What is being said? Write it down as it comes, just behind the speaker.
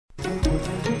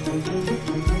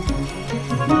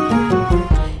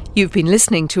You've been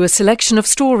listening to a selection of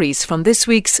stories from this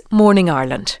week's Morning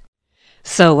Ireland.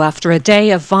 So, after a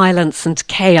day of violence and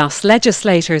chaos,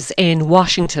 legislators in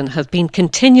Washington have been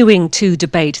continuing to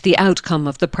debate the outcome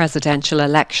of the presidential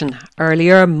election.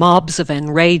 Earlier, mobs of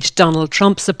enraged Donald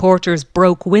Trump supporters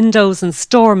broke windows and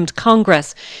stormed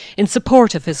Congress in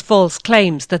support of his false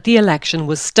claims that the election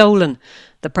was stolen.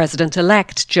 The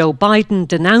president-elect, Joe Biden,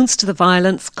 denounced the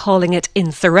violence, calling it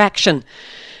insurrection.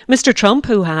 Mr. Trump,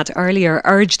 who had earlier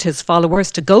urged his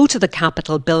followers to go to the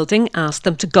Capitol building, asked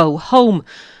them to go home,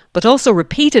 but also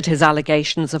repeated his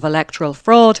allegations of electoral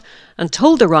fraud and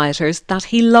told the rioters that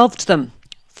he loved them.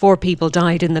 4 people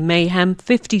died in the mayhem,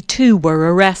 52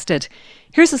 were arrested.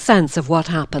 Here's a sense of what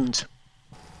happened.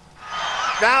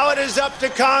 Now it is up to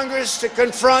Congress to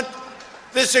confront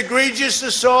this egregious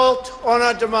assault on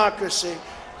our democracy.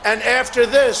 And after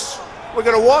this, we're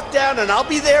going to walk down, and I'll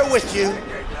be there with you.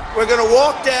 We're going to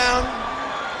walk down.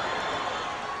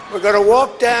 We're going to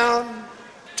walk down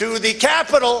to the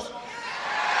Capitol.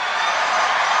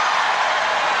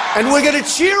 And we're going to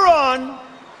cheer on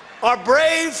our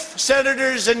brave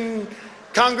senators and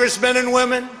congressmen and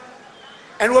women.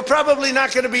 And we're probably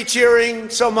not going to be cheering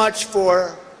so much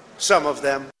for some of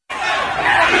them. All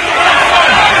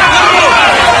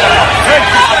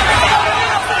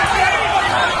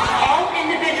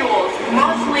individuals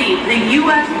must leave the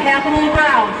U.S. Capitol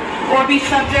grounds or be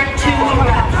subject to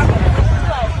arrest.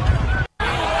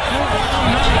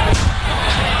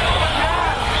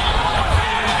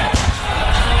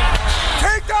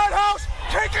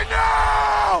 Take it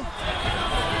now!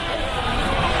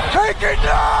 Take it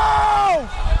now!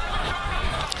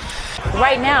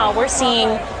 Right now, we're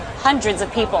seeing hundreds of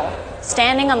people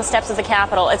standing on the steps of the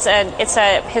Capitol. It's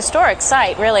a historic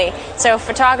sight, really. So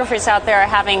photographers out there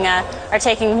are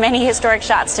taking many historic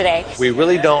shots today. We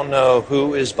really don't know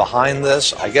who is behind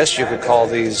this. I guess you could call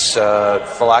these,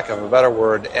 for lack of a better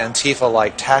word,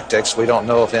 Antifa-like tactics. We don't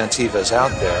know if Antifa is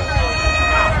out there.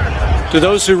 To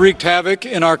those who wreaked havoc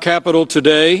in our capital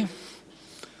today,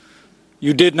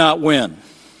 you did not win.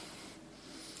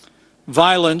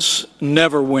 Violence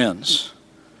never wins.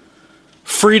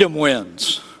 Freedom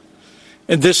wins.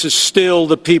 And this is still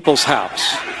the people's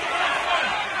house.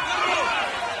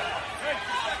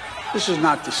 This is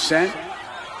not dissent.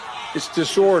 It's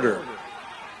disorder.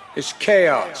 It's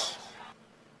chaos.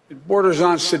 It borders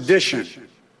on sedition.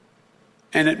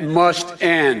 And it must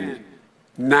end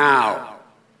now.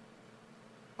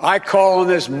 I call on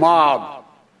this mob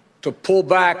to pull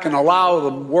back and allow the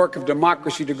work of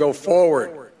democracy to go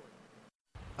forward.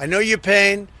 I know your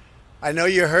pain. I know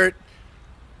you're hurt.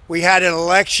 We had an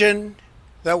election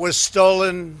that was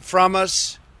stolen from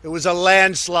us. It was a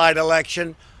landslide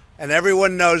election, and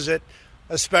everyone knows it,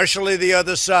 especially the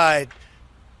other side.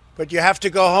 But you have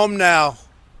to go home now.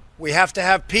 We have to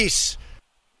have peace.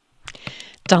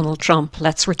 Donald Trump.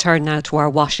 Let's return now to our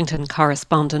Washington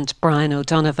correspondent, Brian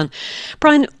O'Donovan.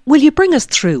 Brian, will you bring us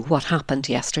through what happened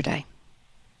yesterday?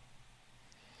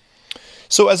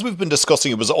 So as we've been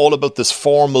discussing, it was all about this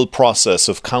formal process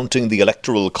of counting the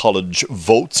Electoral College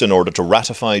votes in order to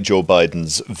ratify Joe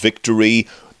Biden's victory.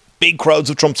 Big crowds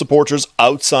of Trump supporters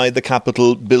outside the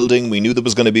Capitol building. We knew there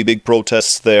was going to be big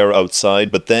protests there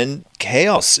outside, but then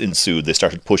chaos ensued. They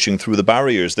started pushing through the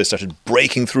barriers. They started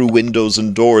breaking through windows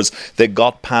and doors. They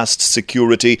got past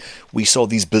security. We saw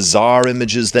these bizarre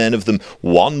images then of them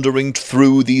wandering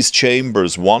through these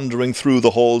chambers, wandering through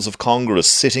the halls of Congress,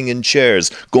 sitting in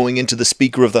chairs, going into the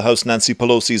Speaker of the House, Nancy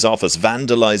Pelosi's office,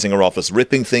 vandalising her office,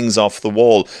 ripping things off the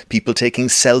wall, people taking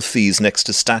selfies next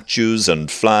to statues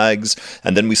and flags.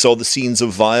 And then we saw the scenes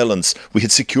of violence. We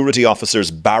had security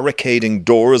officers barricading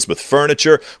doors with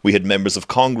furniture. We had members of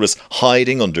Congress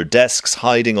hiding under desks,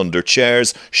 hiding under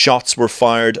chairs. Shots were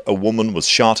fired. A woman was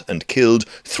shot and killed.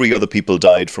 3 other people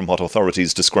died from what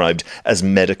authorities described as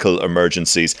medical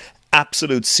emergencies.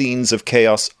 Absolute scenes of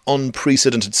chaos,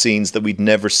 unprecedented scenes that we'd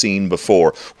never seen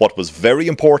before. What was very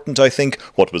important, I think,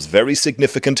 what was very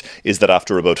significant, is that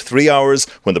after about 3 hours,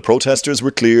 when the protesters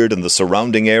were cleared and the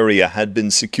surrounding area had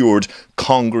been secured,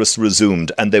 Congress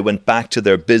resumed and they went back to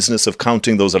their business of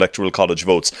counting those Electoral College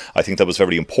votes. I think that was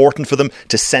very important for them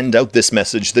to send out this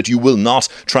message that you will not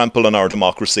trample on our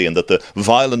democracy and that the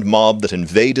violent mob that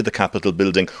invaded the Capitol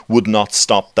building would not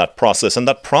stop that process. And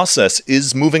that process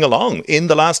is moving along. In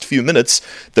the last few few minutes,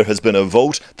 there has been a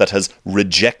vote that has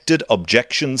rejected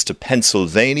objections to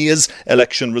Pennsylvania's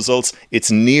election results. It's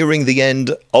nearing the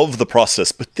end of the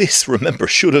process, but this, remember,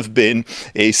 should have been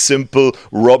a simple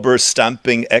rubber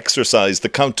stamping exercise. The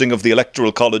counting of the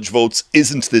Electoral College votes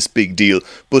isn't this big deal,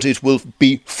 but it will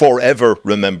be forever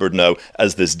remembered now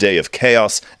as this day of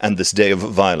chaos and this day of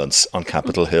violence on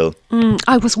Capitol Hill.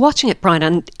 I was watching it, Brian,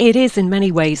 and it is in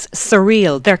many ways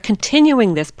surreal. They're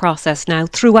continuing this process now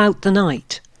throughout the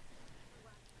night.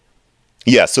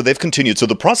 Yeah, so they've continued. So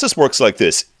the process works like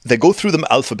this. They go through them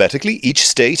alphabetically, each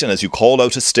state, and as you call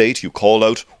out a state, you call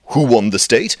out who won the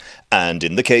state. And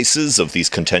in the cases of these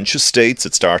contentious states,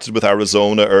 it started with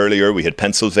Arizona earlier, we had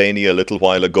Pennsylvania a little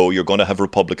while ago, you're going to have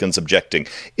Republicans objecting.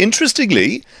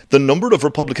 Interestingly, the number of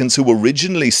Republicans who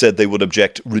originally said they would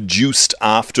object reduced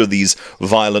after these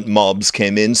violent mobs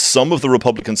came in. Some of the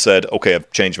Republicans said, OK,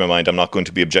 I've changed my mind, I'm not going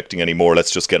to be objecting anymore,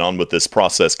 let's just get on with this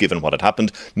process, given what had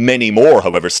happened. Many more,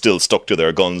 however, still stuck to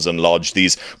their guns and lodged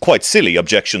these quite silly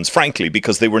objections, frankly,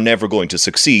 because they were never going to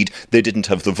succeed. They didn't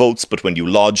have the votes, but when you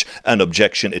lodge an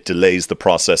objection, it delays the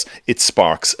process, it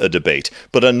sparks a debate.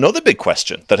 But another big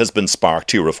question that has been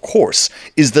sparked here, of course,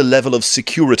 is the level of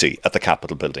security at the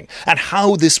Capitol building and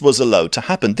how this was allowed to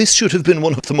happen. This should have been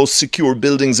one of the most secure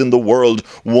buildings in the world,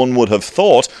 one would have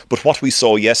thought, but what we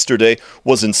saw yesterday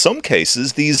was, in some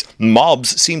cases, these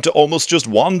mobs seemed to almost just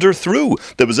wander through.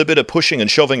 There was a bit of pushing and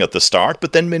shoving at the start,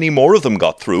 but then many more of them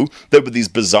got through. There were these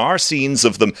bizarre scenes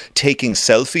of them taking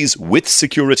selfies with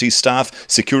security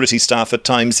staff at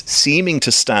times seeming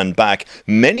to stand back.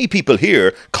 Many people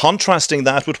here contrasting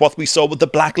that with what we saw with the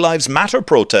Black Lives Matter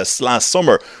protests last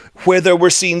summer, where there were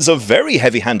scenes of very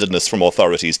heavy-handedness from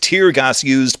authorities. Tear gas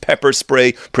used, pepper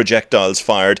spray, projectiles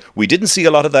fired. We didn't see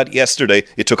a lot of that yesterday.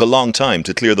 It took a long time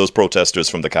to clear those protesters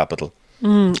from the Capitol.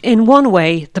 In one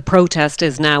way, the protest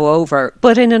is now over,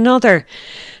 but in another,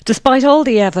 despite all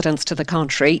the evidence to the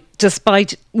contrary,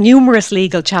 despite numerous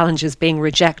legal challenges being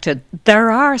rejected, there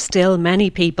are still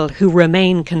many people who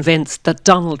remain convinced that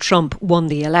Donald Trump won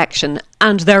the election,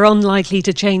 and they're unlikely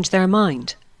to change their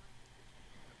mind.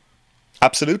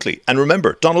 Absolutely. And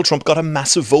remember, Donald Trump got a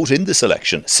massive vote in this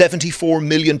election. 74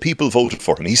 million people voted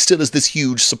for him. He still has this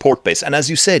huge support base. And as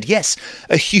you said, yes,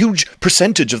 a huge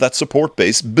percentage of that support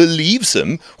base believes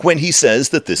him when he says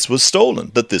that this was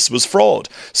stolen, that this was fraud.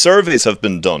 Surveys have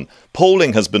been done.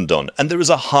 Polling has been done, and there is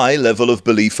a high level of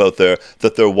belief out there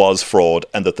that there was fraud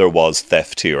and that there was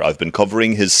theft here. I've been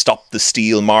covering his Stop the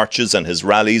Steal marches and his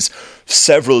rallies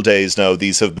several days now.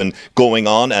 These have been going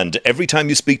on, and every time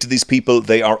you speak to these people,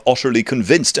 they are utterly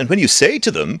convinced. And when you say to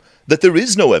them that there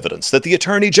is no evidence, that the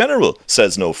Attorney General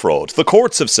says no fraud, the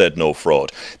courts have said no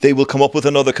fraud, they will come up with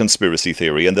another conspiracy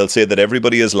theory, and they'll say that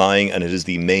everybody is lying and it is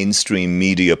the mainstream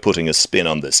media putting a spin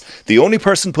on this. The only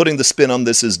person putting the spin on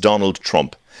this is Donald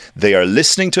Trump. They are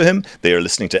listening to him, they are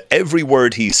listening to every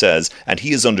word he says, and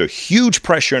he is under huge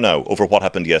pressure now over what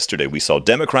happened yesterday. We saw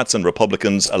Democrats and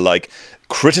Republicans alike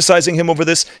criticising him over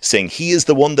this, saying he is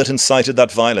the one that incited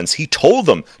that violence. He told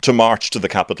them to march to the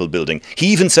Capitol building. He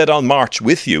even said, I'll march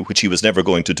with you, which he was never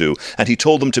going to do. And he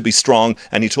told them to be strong,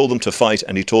 and he told them to fight,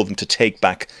 and he told them to take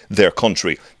back their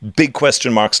country. Big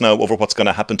question marks now over what's going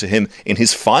to happen to him in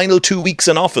his final 2 weeks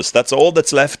in office. That's all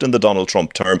that's left in the Donald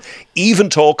Trump term. Even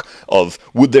talk of,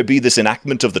 would there be this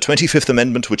enactment of the 25th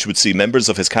Amendment, which would see members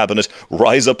of his cabinet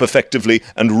rise up effectively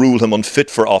and rule him unfit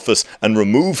for office and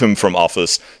remove him from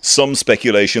office. Some speculation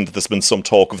that there's been some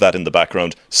talk of that in the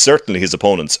background. Certainly his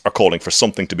opponents are calling for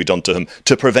something to be done to him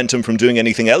to prevent him from doing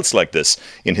anything else like this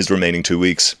in his remaining 2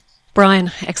 weeks.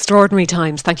 Brian, extraordinary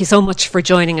times. Thank you so much for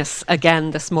joining us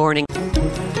again this morning.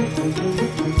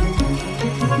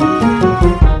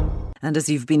 And as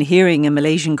you've been hearing, a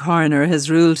Malaysian coroner has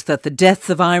ruled that the death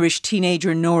of Irish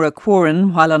teenager Nora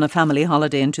Quarren while on a family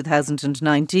holiday in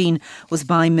 2019 was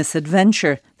by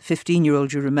misadventure. The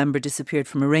 15-year-old, you remember, disappeared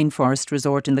from a rainforest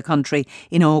resort in the country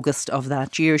in August of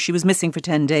that year. She was missing for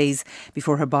 10 days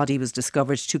before her body was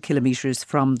discovered 2 kilometres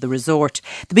from the resort.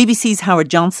 The BBC's Howard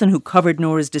Johnson, who covered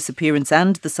Nora's disappearance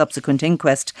and the subsequent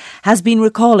inquest, has been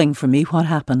recalling for me what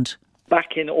happened.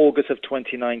 Back in August of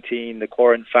 2019, the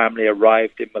Quarren family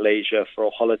arrived in Malaysia for a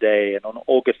holiday, and on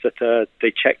August the 3rd,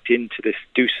 they checked into this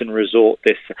Dusun resort,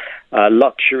 this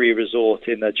luxury resort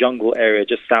in the jungle area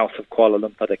just south of Kuala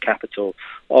Lumpur, the capital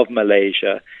of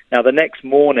Malaysia. Now, the next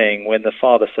morning, when the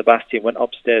father, Sebastian, went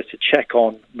upstairs to check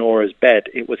on Nora's bed,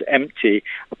 it was empty,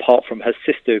 apart from her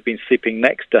sister who'd been sleeping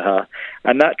next to her,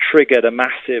 and that triggered a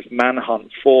massive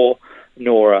manhunt for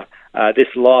Nora.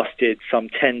 This lasted some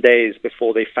 10 days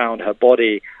before they found her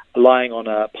body lying on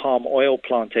a palm oil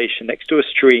plantation next to a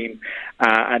stream,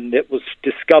 and it was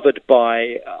discovered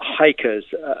by hikers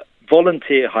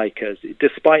volunteer hikers,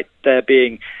 despite there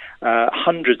being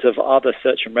hundreds of other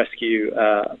search and rescue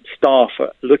staff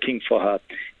looking for her.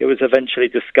 It was eventually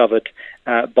discovered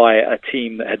by a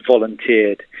team that had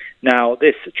volunteered. Now,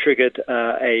 this triggered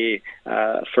a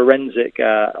forensic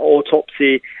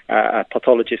autopsy. A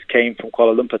pathologist came from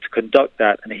Kuala Lumpur to conduct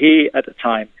that, and he, at the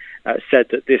time, said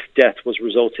that this death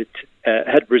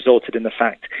had resulted in the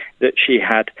fact that she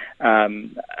had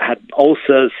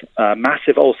ulcers,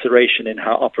 massive ulceration in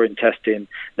her upper intestine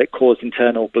that caused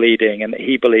internal bleeding, and that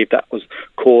he believed that was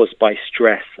caused by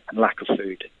stress and lack of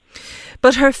food.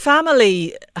 But her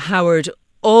family, Howard,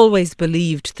 always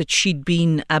believed that she'd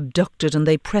been abducted, and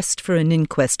they pressed for an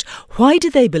inquest. Why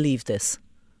did they believe this?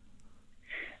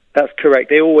 That's correct.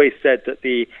 They always said that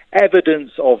the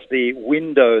evidence of the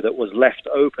window that was left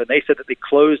open, they said that they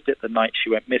closed it the night she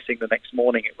went missing. The next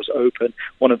morning it was open.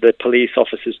 One of the police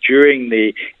officers during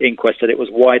the inquest said it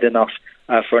was wide enough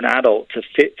for an adult to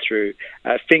fit through.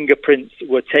 Fingerprints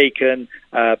were taken,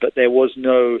 but there was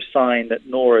no sign that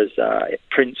Nora's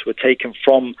prints were taken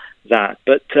from that.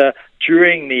 But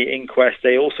during the inquest,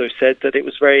 they also said that it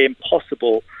was very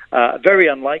impossible, very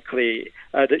unlikely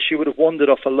that she would have wandered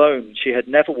off alone. She had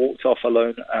never walked off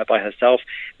alone by herself.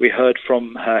 We heard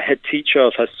from her head teacher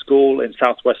of her school in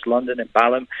southwest London, in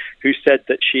Balham, who said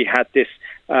that she had this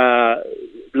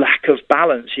lack of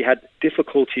balance. She had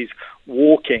difficulties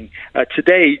walking.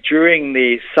 Today, during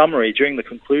the summary, during the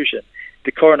conclusion,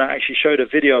 the coroner actually showed a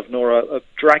video of Nora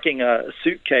dragging a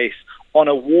suitcase on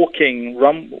a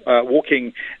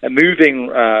moving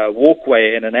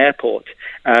walkway in an airport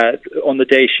on the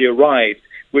day she arrived,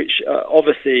 which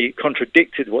obviously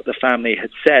contradicted what the family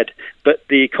had said. But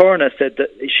the coroner said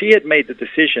that she had made the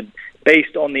decision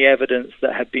based on the evidence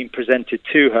that had been presented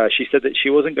to her. She said that she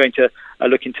wasn't going to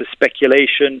look into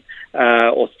speculation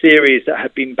or theories that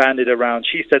had been bandied around.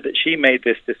 She said that she made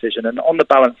this decision, and on the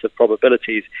balance of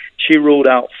probabilities, she ruled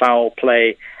out foul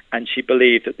play, and she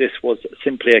believed that this was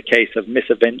simply a case of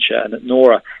misadventure and that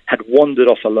Nora had wandered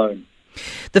off alone.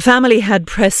 The family had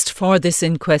pressed for this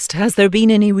inquest. Has there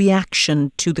been any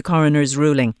reaction to the coroner's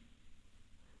ruling?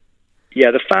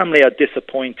 Yeah, the family are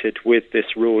disappointed with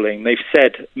this ruling. They've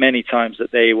said many times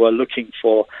that they were looking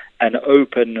for an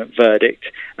open verdict.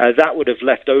 That would have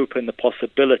left open the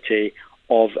possibility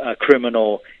of a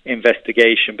criminal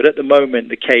investigation. But at the moment,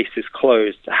 the case is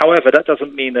closed. However, that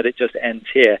doesn't mean that it just ends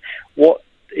here. What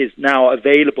is now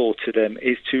available to them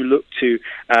is to look to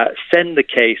send the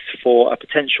case for a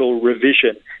potential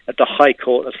revision at the High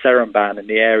Court of Seremban in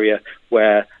the area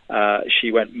where she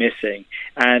went missing.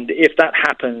 And if that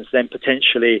happens, then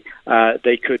potentially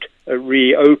they could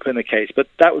reopen the case. But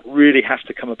that would really have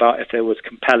to come about if there was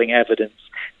compelling evidence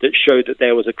that showed that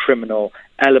there was a criminal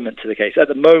element to the case. At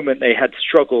the moment, they had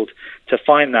struggled to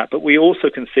find that. But we also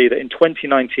can see that in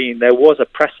 2019, there was a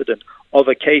precedent of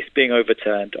a case being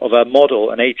overturned, of a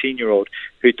model, an 18-year-old,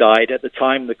 who died. At the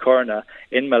time, the coroner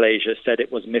in Malaysia said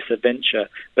it was misadventure.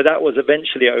 But that was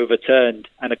eventually overturned,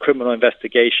 and a criminal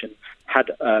investigation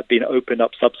had been opened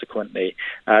up subsequently.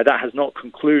 That has not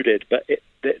concluded, but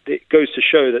it goes to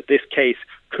show that this case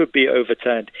could be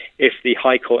overturned if the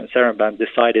High Court in Seremban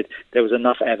decided there was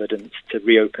enough evidence to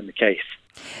reopen the case.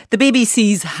 The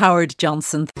BBC's Howard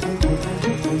Johnson.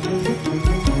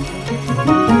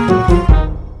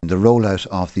 The rollout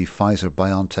of the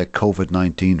Pfizer-BioNTech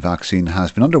COVID-19 vaccine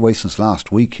has been underway since last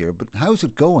week here, but how's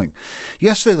it going?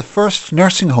 Yesterday, the first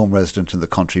nursing home resident in the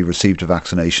country received a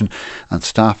vaccination, and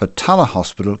staff at Tala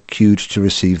Hospital queued to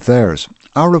receive theirs.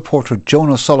 Our reporter Joan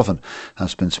O'Sullivan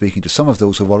has been speaking to some of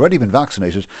those who have already been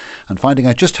vaccinated and finding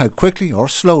out just how quickly or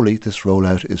slowly this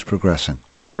rollout is progressing.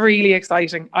 Really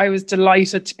exciting. I was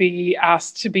delighted to be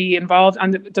asked to be involved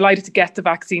and delighted to get the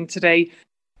vaccine today.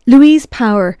 Louise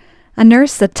Power, a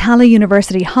nurse at Tala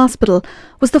University Hospital,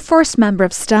 was the first member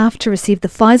of staff to receive the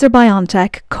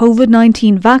Pfizer-BioNTech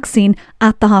COVID-19 vaccine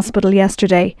at the hospital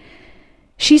yesterday.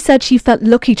 She said she felt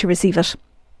lucky to receive it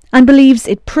and believes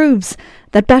it proves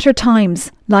that better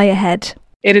times lie ahead.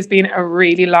 It has been a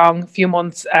really long few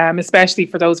months, especially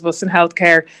for those of us in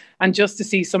healthcare, and just to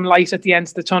see some light at the end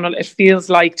of the tunnel, it feels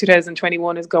like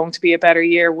 2021 is going to be a better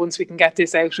year once we can get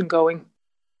this out and going.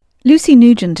 Lucy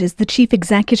Nugent is the chief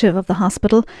executive of the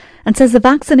hospital and says the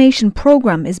vaccination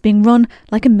programme is being run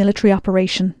like a military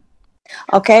operation.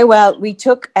 Okay, well, we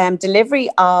took delivery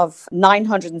of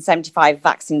 975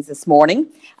 vaccines this morning,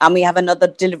 and we have another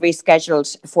delivery scheduled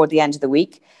for the end of the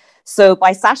week. So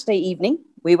by Saturday evening,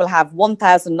 we will have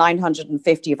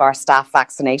 1,950 of our staff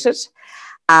vaccinated,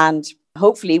 and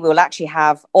hopefully we'll actually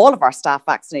have all of our staff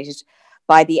vaccinated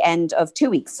by the end of 2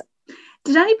 weeks.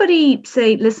 Did anybody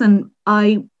say, listen,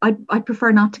 I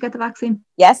prefer not to get the vaccine?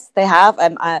 Yes, they have.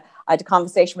 I had a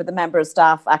conversation with a member of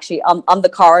staff actually on the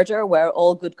corridor where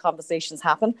all good conversations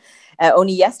happen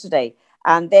only yesterday.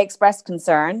 And they expressed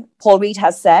concern. Paul Reid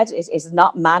has said it is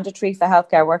not mandatory for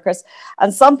healthcare workers.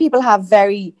 And some people have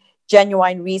very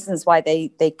genuine reasons why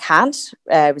they can't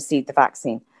receive the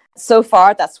vaccine. So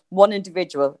far, that's one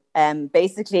individual.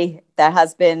 Basically, there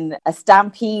has been a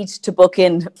stampede to book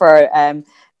in for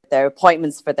their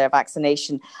appointments for their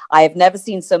vaccination. I have never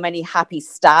seen so many happy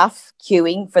staff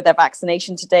queuing for their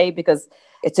vaccination today because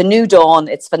it's a new dawn.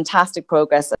 It's fantastic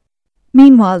progress.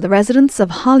 Meanwhile, the residents of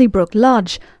Hollybrook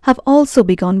Lodge have also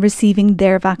begun receiving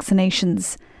their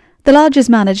vaccinations. The lodge is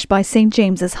managed by St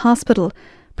James's Hospital.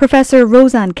 Professor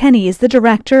Roseanne Kenny is the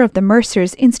director of the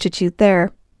Mercer's Institute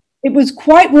there. It was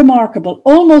quite remarkable,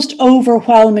 almost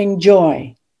overwhelming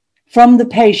joy from the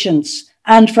patients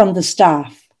and from the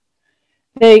staff.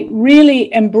 They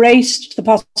really embraced the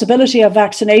possibility of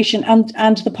vaccination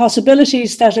and the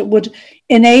possibilities that it would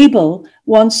enable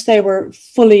once they were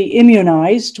fully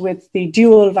immunized with the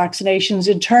dual vaccinations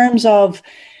in terms of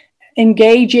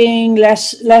engaging,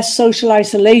 less social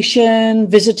isolation,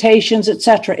 visitations,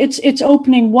 etc. It's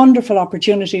opening wonderful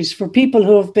opportunities for people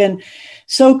who have been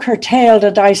so curtailed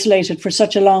and isolated for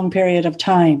such a long period of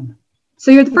time. So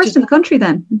you're the first in the country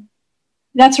then?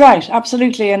 That's right,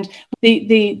 absolutely. And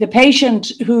the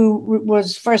patient who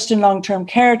was first in long-term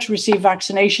care to receive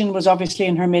vaccination was obviously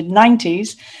in her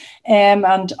mid-90s.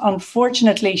 And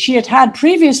unfortunately, she had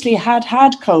previously had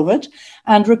COVID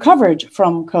and recovered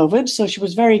from COVID. So she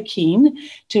was very keen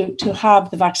to have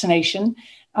the vaccination.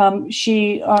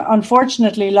 She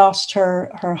unfortunately lost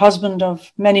her husband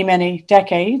of many, many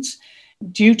decades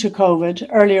due to COVID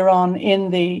earlier on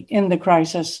in the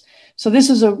crisis. So this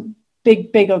is a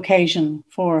big occasion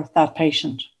for that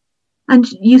patient. And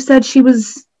you said she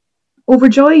was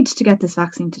overjoyed to get this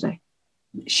vaccine today.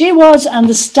 She was, and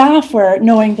the staff were,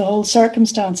 knowing the whole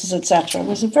circumstances, etc.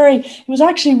 It was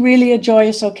actually really a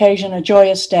joyous occasion, a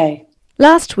joyous day.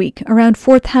 Last week, around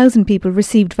 4,000 people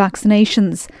received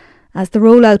vaccinations. As the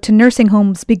rollout to nursing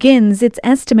homes begins, it's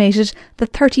estimated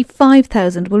that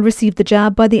 35,000 will receive the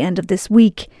jab by the end of this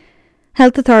week.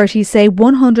 Health authorities say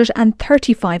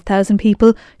 135,000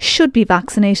 people should be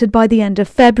vaccinated by the end of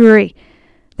February.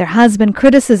 There has been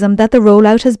criticism that the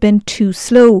rollout has been too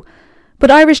slow. But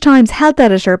Irish Times health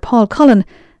editor Paul Cullen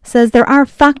says there are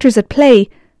factors at play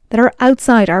that are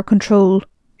outside our control.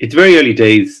 It's very early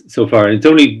days so far, and it's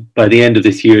only by the end of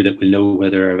this year that we'll know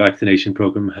whether our vaccination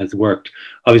programme has worked.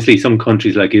 Obviously, some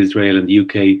countries like Israel and the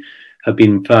UK have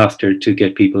been faster to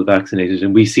get people vaccinated,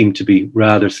 and we seem to be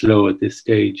rather slow at this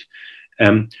stage.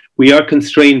 We are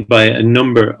constrained by a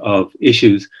number of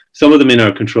issues, some of them in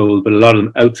our control, but a lot of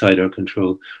them outside our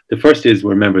control. The first is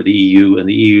we're a member of the EU and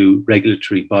the EU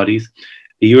regulatory bodies.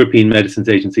 The European Medicines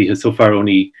Agency has so far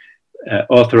only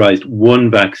authorised one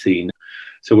vaccine.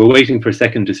 So we're waiting for a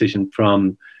second decision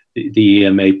from the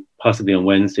EMA, possibly on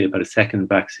Wednesday, about a second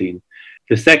vaccine.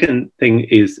 The second thing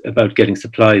is about getting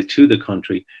supplies to the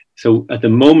country. So at the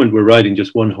moment, we're riding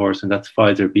just one horse, and that's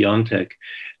Pfizer-BioNTech.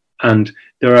 And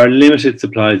there are limited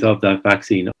supplies of that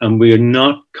vaccine, and we are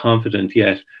not confident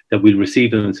yet that we'll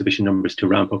receive them in sufficient numbers to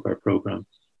ramp up our programme.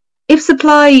 If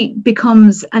supply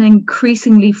becomes an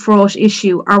increasingly fraught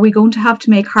issue, are we going to have to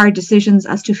make hard decisions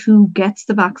as to who gets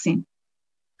the vaccine?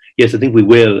 Yes, I think we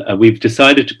will. We've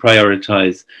decided to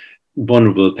prioritise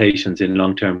vulnerable patients in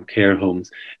long-term care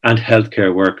homes and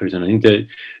healthcare workers, and I think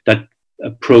that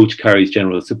approach carries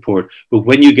general support. But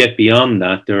when you get beyond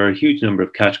that, there are a huge number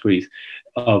of categories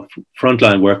of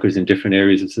frontline workers in different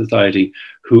areas of society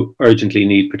who urgently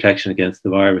need protection against the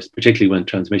virus, particularly when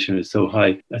transmission is so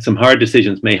high. Some hard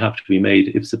decisions may have to be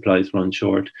made if supplies run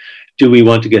short. Do we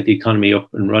want to get the economy up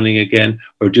and running again,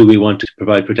 or do we want to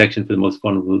provide protection for the most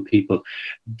vulnerable people?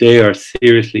 They are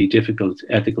seriously difficult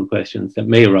ethical questions that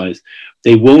may arise.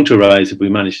 They won't arise if we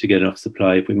manage to get enough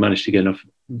supply, if we manage to get enough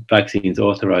vaccines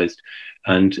authorised.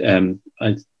 And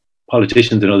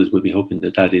politicians and others will be hoping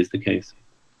that that is the case.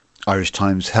 Irish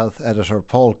Times health editor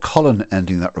Paul Cullen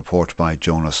ending that report by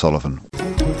Jonah Sullivan.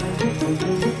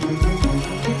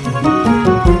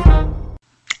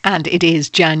 And it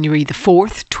is January the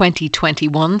 4th,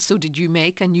 2021. So did you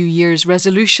make a New Year's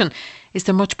resolution? Is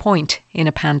there much point in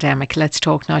a pandemic? Let's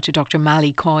talk now to Dr.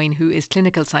 Mally Coyne, who is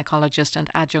clinical psychologist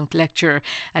and adjunct lecturer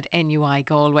at NUI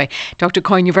Galway. Dr.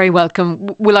 Coyne, you're very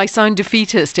welcome. Will I sound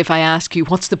defeatist if I ask you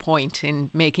what's the point in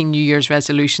making New Year's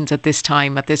resolutions at this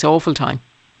time, at this awful time?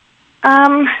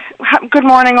 Good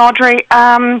morning, Audrey.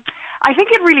 I think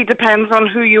it really depends on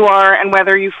who you are and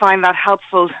whether you find that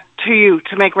helpful to you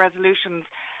to make resolutions.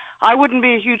 I wouldn't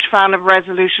be a huge fan of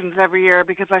resolutions every year,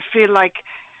 because I feel like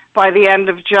by the end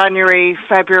of January,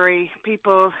 February,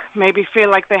 people maybe feel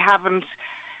like the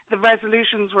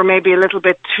resolutions were maybe a little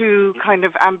bit too kind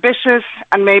of ambitious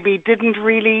and maybe didn't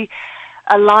really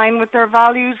align with their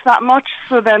values that much.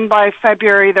 So then by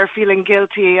February, they're feeling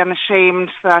guilty and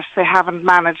ashamed that they haven't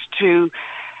managed to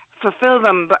fulfill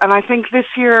them. And I think this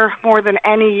year, more than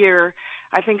any year,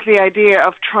 I think the idea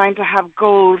of trying to have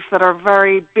goals that are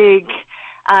very big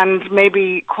and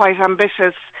maybe quite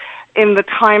ambitious in the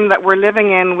time that we're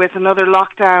living in with another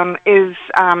lockdown is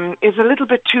a little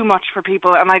bit too much for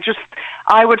people. And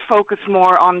I would focus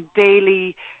more on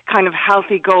daily kind of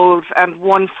healthy goals and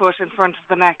one foot in front of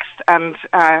the next, and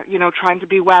trying to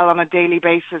be well on a daily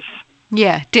basis.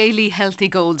 Yeah, daily healthy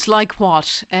goals like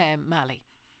what, Mally?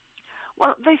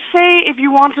 Well, they say if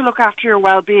you want to look after your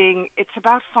well-being, it's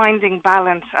about finding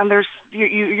balance, and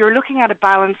you're looking at a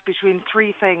balance between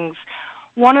three things.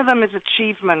 One of them is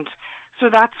achievement. So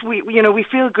we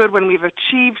feel good when we've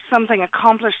achieved something,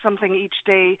 accomplished something each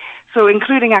day. So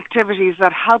including activities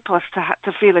that help us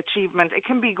to feel achievement. It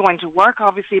can be going to work,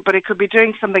 obviously, but it could be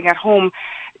doing something at home,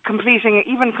 completing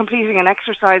an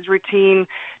exercise routine,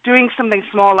 doing something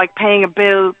small like paying a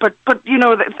bill. But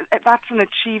that's an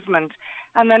achievement.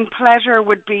 And then pleasure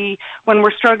would be when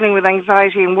we're struggling with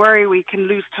anxiety and worry, we can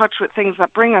lose touch with things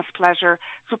that bring us pleasure.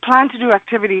 So plan to do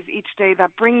activities each day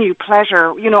that bring you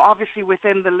pleasure, obviously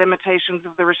within the limitations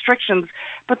of the restrictions,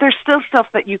 but there's still stuff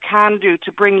that you can do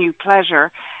to bring you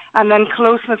pleasure. And then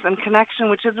closeness and connection,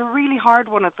 which is a really hard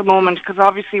one at the moment, because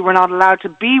obviously we're not allowed to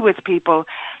be with people,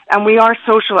 and we are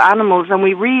social animals, and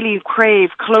we really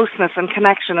crave closeness and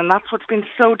connection, and that's what's been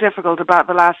so difficult about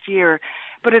the last year.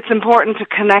 But it's important to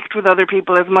connect with other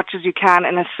people as much as you can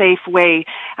in a safe way.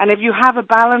 And if you have a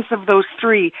balance of those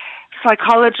three,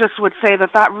 psychologists would say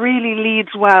that really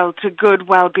leads well to good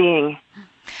well-being.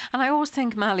 And I always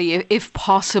think, Mally, if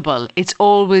possible, it's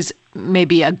always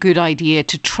maybe a good idea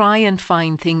to try and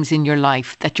find things in your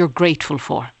life that you're grateful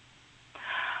for.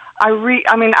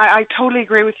 I totally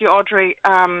agree with you, Audrey.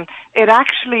 It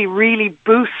actually really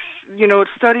boosts,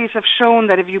 studies have shown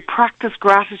that if you practice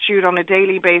gratitude on a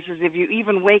daily basis, if you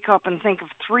even wake up and think of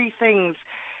three things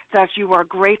that you are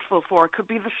grateful for. It could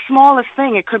be the smallest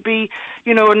thing. It could be,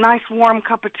 a nice warm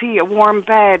cup of tea, a warm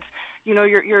bed, your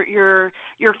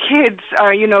kids,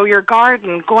 your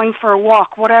garden, going for a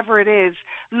walk, whatever it is,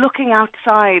 looking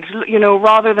outside,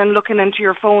 rather than looking into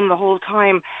your phone the whole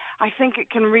time. I think it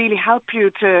can really help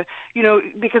you to,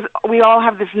 because we all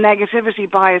have this negativity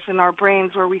bias in our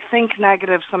brains where we think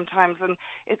negative sometimes, and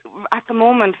at the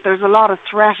moment there's a lot of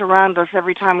threat around us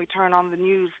every time we turn on the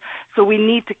news, so we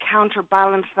need to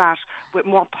counterbalance that with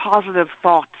more positive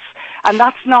thoughts. And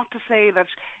that's not to say that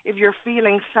if you're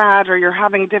feeling sad or you're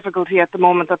having difficulty at the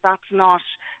moment that's not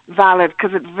valid,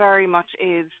 because it very much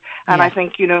is. And yeah. I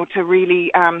think, to really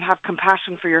have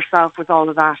compassion for yourself with all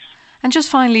of that. And just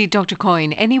finally, Dr.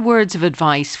 Coyne, any words of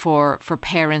advice for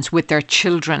parents with their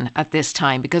children at this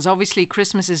time? Because obviously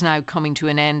Christmas is now coming to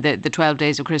an end, the 12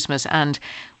 days of Christmas, and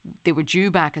they were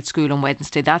due back at school on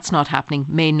Wednesday. That's not happening,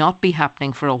 may not be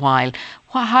happening for a while.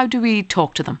 How do we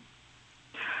talk to them?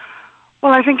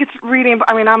 Well, I think it's really,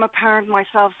 I'm a parent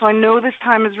myself, so I know this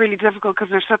time is really difficult because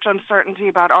there's such uncertainty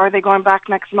about are they going back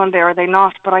next Monday or are they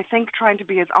not. But I think trying to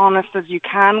be as honest as you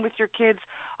can with your kids,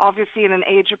 obviously in an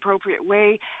age-appropriate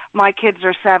way. My kids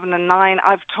are 7 and 9.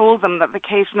 I've told them that the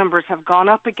case numbers have gone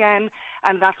up again,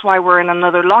 and that's why we're in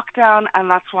another lockdown,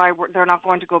 and that's why they're not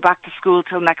going to go back to school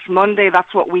till next Monday.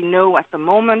 That's what we know at the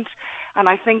moment. And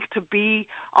I think to be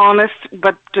honest,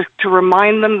 but to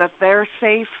remind them that they're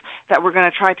safe, that we're going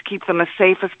to try to keep them as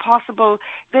safe as possible.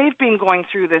 They've been going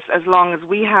through this as long as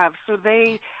we have, so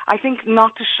I think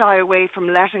not to shy away from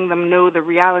letting them know the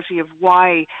reality of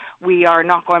why we are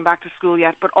not going back to school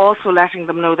yet, but also letting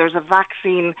them know there's a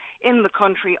vaccine in the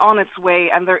country on its way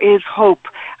and there is hope.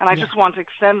 And I just want to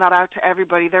extend that out to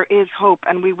everybody. There is hope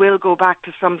and we will go back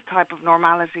to some type of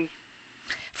normality.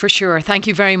 For sure. Thank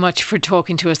you very much for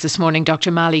talking to us this morning,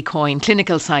 Dr. Mally Coyne,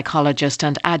 clinical psychologist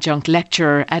and adjunct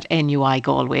lecturer at NUI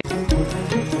Galway.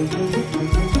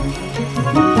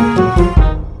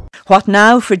 What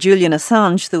now for Julian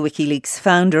Assange, the WikiLeaks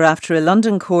founder, after a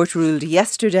London court ruled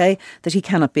yesterday that he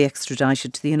cannot be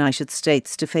extradited to the United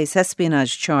States to face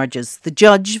espionage charges? The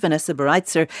judge, Vanessa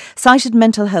Bereitzer, cited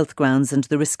mental health grounds and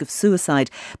the risk of suicide,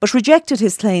 but rejected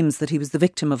his claims that he was the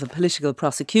victim of a political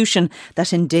prosecution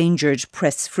that endangered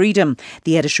press freedom.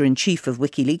 The editor-in-chief of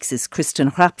WikiLeaks is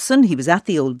Kristen Hrapson. He was at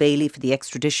the Old Bailey for the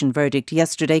extradition verdict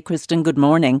yesterday. Kristen, good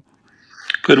morning.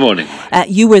 Good morning.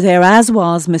 You were there, as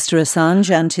was Mr. Assange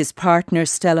and his partner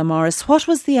Stella Morris. What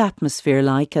was the atmosphere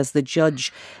like as the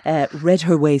judge read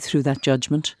her way through that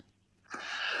judgment?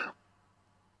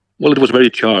 Well, it was very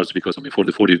charged because, for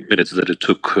the 40 minutes that it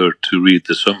took her to read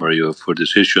the summary of her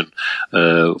decision,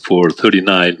 for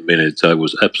 39 minutes, I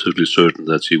was absolutely certain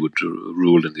that she would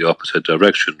rule in the opposite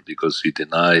direction because she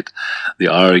denied the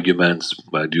arguments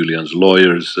by Julian's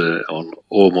lawyers on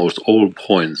almost all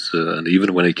points. And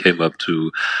even when it came up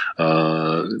to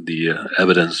the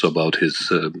evidence about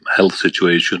his health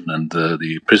situation and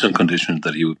the prison conditions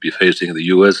that he would be facing in the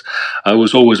U.S., I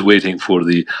was always waiting for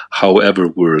the however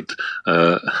word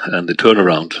and the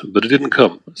turnaround, but it didn't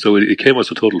come. So it came as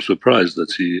a total surprise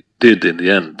that she did, in the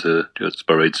end, Judge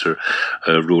Baraitser,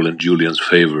 rule in Julian's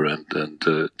favor and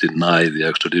deny the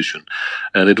extradition.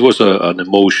 And it was an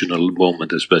emotional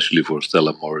moment, especially for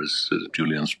Stella Morris,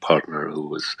 Julian's partner,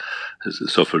 who has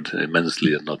suffered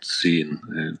immensely and not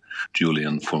seen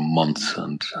Julian for months,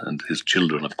 and his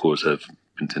children, of course, have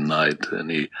been denied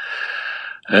any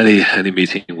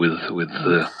meeting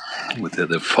with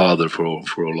their father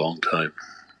for a long time.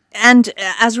 And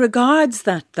as regards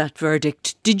that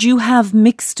verdict, did you have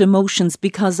mixed emotions?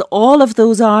 Because all of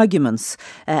those arguments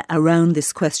around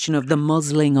this question of the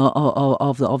muzzling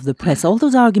of the press, all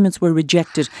those arguments were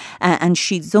rejected, and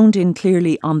she zoned in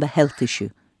clearly on the health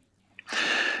issue.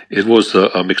 It was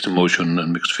a mixed emotion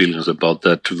and mixed feelings about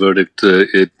that verdict.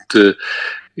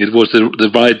 It was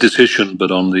the right decision, but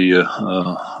on the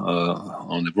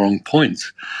wrong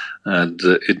points. And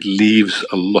it leaves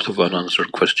a lot of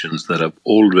unanswered questions that have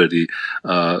already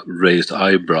raised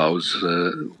eyebrows.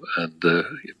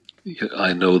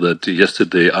 I know that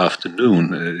yesterday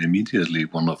afternoon, immediately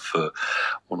one of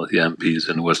the MPs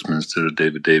in Westminster,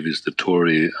 David Davis, the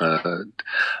Tory,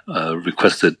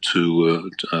 requested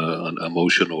a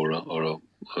motion or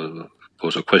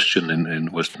pose a question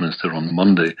in Westminster on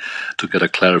Monday to get a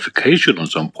clarification on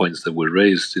some points that were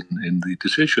raised in the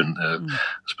decision,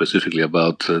 specifically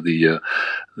about the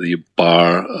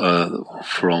bar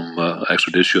from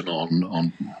extradition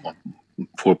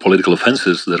for political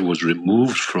offences that was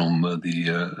removed from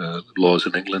the laws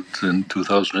in England in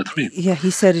 2003. Yeah, he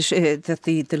said that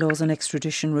the laws on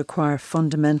extradition require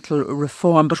fundamental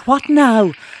reform. But what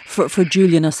now for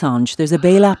Julian Assange? There's a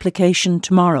bail application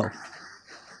tomorrow.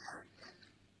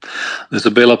 There's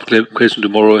a bail application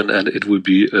tomorrow, and it would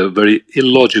be very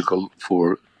illogical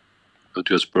for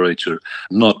Judge Baraitser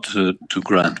not to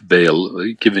grant bail,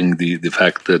 given the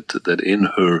fact that in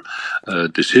her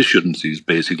decision she's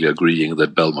basically agreeing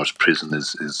that Belmarsh prison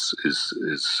is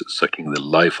sucking the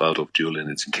life out of Julian,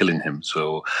 it's killing him.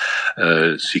 So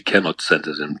she cannot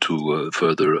sentence him to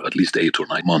further at least 8 or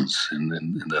 9 months in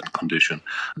that condition.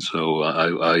 So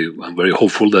I'm very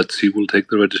hopeful that she will take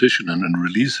the right decision and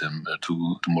release him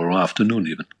tomorrow afternoon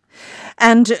even.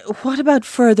 And what about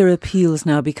further appeals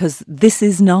now? Because this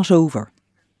is not over.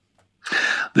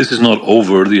 This is not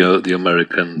over. The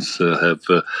Americans have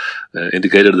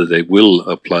indicated that they will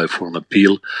apply for an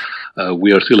appeal.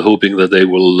 We are still hoping that they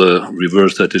will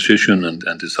reverse that decision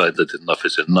and decide that enough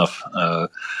is enough. I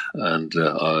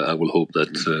will hope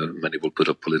that many will put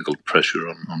up political pressure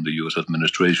on the U.S.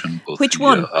 administration, both Which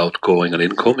one? Outgoing and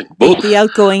incoming. Both. The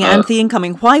outgoing and the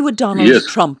incoming. Why would Donald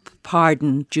Trump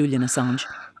pardon Julian Assange?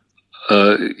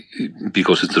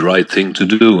 Because it's the right thing to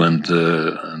do, and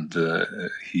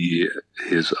he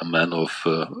is a man of,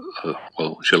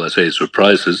 shall I say,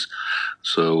 surprises.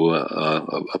 So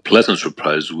a pleasant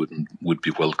surprise would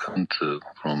be welcomed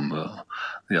from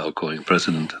the outgoing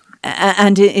president.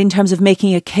 And in terms of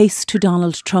making a case to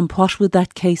Donald Trump, what would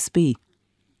that case be?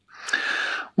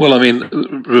 Well, I mean,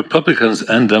 Republicans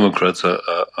and Democrats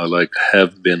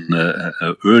have been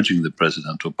urging the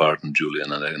president to pardon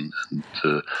Julian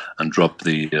and drop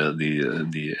the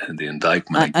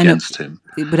indictment against him.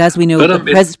 But as we know,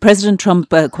 President Trump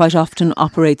quite often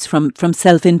operates from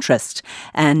self-interest.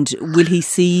 And will he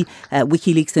see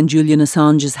WikiLeaks and Julian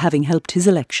Assange as having helped his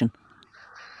election?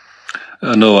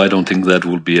 No, I don't think that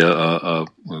will be a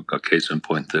case in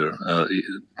point there.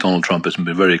 Donald Trump has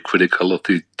been very critical of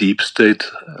the deep state,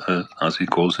 as he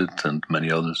calls it, and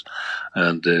many others.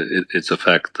 And it's a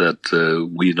fact that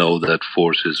we know that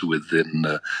forces within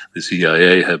the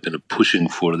CIA have been pushing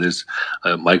for this.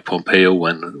 Mike Pompeo,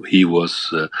 when he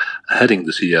was heading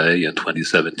the CIA in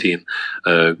 2017,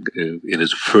 in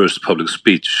his first public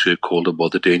speech, called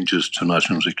about the dangers to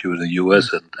national security in the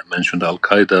U.S. and mentioned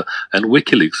Al-Qaeda and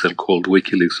WikiLeaks and called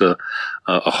WikiLeaks a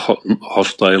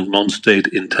hostile non-state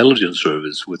intelligence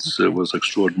service, which was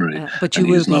extraordinary. But and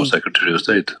he's now Secretary of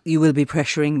State. You will be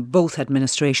pressuring both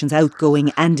administrations,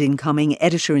 outgoing and incoming.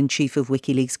 Editor-in-Chief of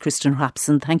WikiLeaks, Kristen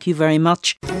Rapson, thank you very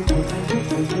much.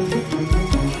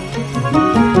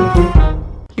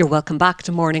 You're welcome back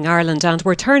to Morning Ireland, and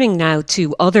we're turning now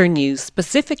to other news,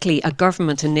 specifically a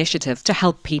government initiative to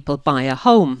help people buy a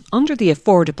home. Under the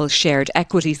Affordable Shared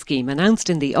Equity Scheme announced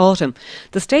in the autumn,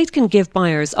 the state can give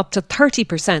buyers up to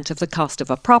 30% of the cost of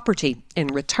a property. In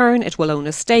return, it will own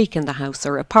a stake in the house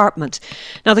or apartment.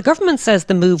 Now, the government says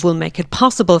the move will make it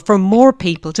possible for more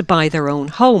people to buy their own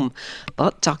home.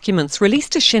 But documents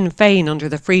released to Sinn Féin under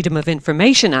the Freedom of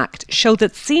Information Act show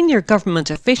that senior government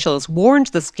officials warned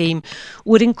the scheme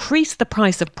would increase the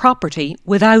price of property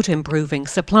without improving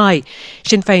supply.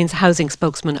 Sinn Féin's housing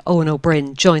spokesman Owen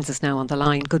O'Brien joins us now on the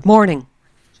line. Good morning.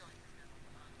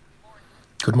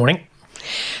 Good morning.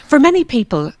 For many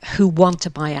people who want to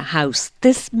buy a house,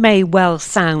 this may well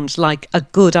sound like a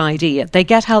good idea. They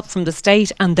get help from the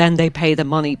state and then they pay the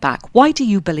money back. Why do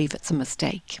you believe it's a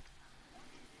mistake?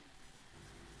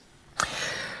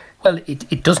 Well,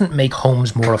 it doesn't make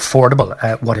homes more affordable.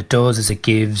 What it does is it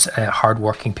gives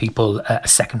hardworking people a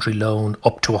secondary loan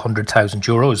up to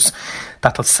 €100,000.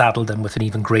 That'll saddle them with an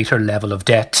even greater level of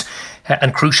debt.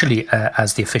 And crucially,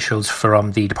 as the officials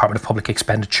from the Department of Public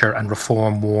Expenditure and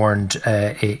Reform warned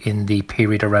in the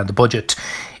period around the budget,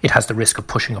 it has the risk of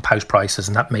pushing up house prices,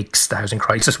 and that makes the housing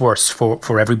crisis worse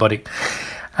for everybody.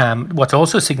 What's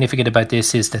also significant about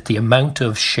this is that the amount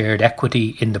of shared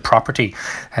equity in the property,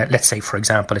 let's say, for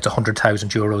example, it's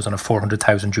 €100,000 on a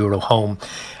 €400,000 home.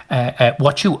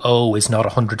 What you owe is not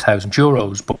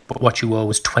 €100,000, but what you owe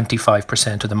is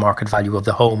 25% of the market value of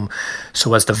the home.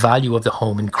 So as the value of the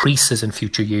home increases in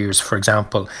future years, for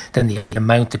example, then the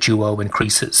amount that you owe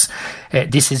increases.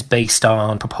 This is based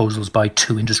on proposals by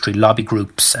two industry lobby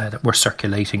groups that were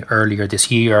circulating earlier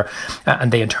this year,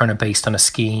 and they in turn are based on a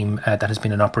scheme that has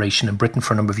been in operation in Britain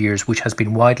for a number of years, which has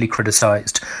been widely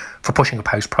criticised for pushing up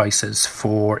house prices,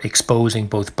 for exposing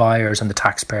both buyers and the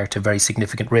taxpayer to very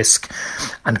significant risk.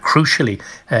 And crucially,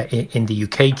 in the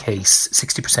UK case,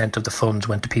 60% of the funds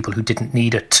went to people who didn't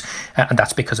need it. And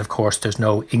that's because, of course, there's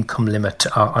no income limit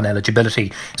on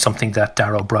eligibility, something that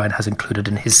Darragh O'Brien has included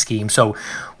in his scheme. So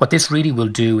what this really will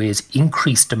do is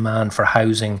increase demand for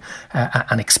housing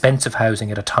and expensive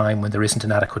housing at a time when there isn't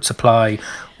an adequate supply,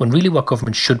 when really what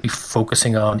government should be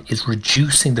focusing on is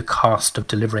reducing the cost of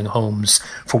delivering homes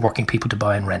for working people to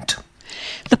buy and rent.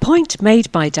 The point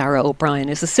made by Darragh O'Brien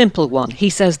is a simple one. He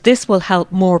says this will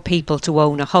help more people to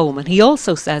own a home, and he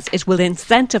also says it will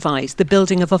incentivise the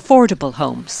building of affordable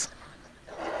homes.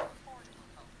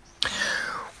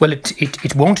 Well,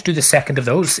 it won't do the second of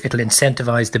those. It'll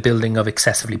incentivise the building of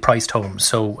excessively priced homes.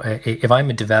 So if I'm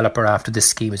a developer after this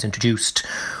scheme is introduced,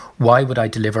 why would I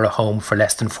deliver a home for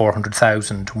less than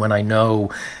 400,000 when I know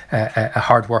a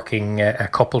hardworking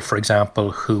couple, for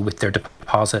example, who with their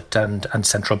deposit and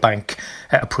central bank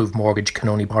approved mortgage can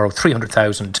only borrow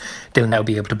 300,000, they'll now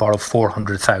be able to borrow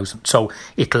 400,000. So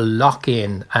it'll lock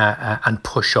in and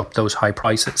push up those high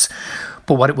prices.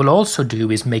 But what it will also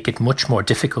do is make it much more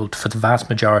difficult for the vast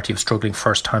majority of struggling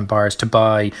first-time buyers to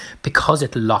buy, because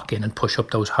it'll lock in and push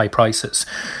up those high prices.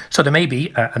 So there may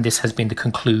be, and this has been the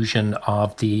conclusion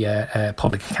of the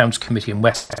Public Accounts Committee in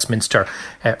Westminster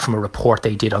from a report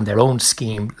they did on their own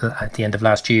scheme at the end of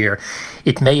last year,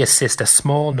 it may assist a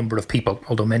small number of people,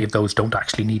 although many of those don't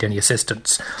actually need any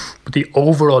assistance. But the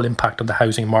overall impact on the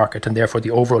housing market, and therefore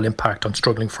the overall impact on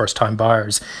struggling first-time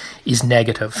buyers, is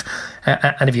negative.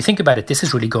 And if you think about it, this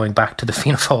is really going back to the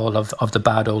Fianna Fáil of the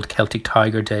bad old Celtic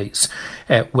Tiger days,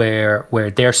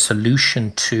 where their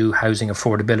solution to housing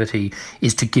affordability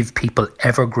is to give people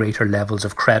ever greater levels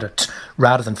of credit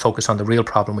rather than focus on the real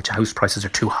problem, which house prices are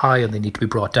too high and they need to be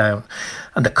brought down.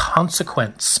 And the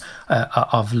consequence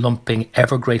of lumping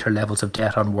ever greater levels of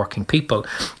debt on working people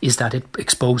is that it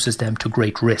exposes them to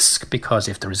great risk, because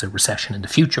if there is a recession in the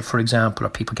future, for example, or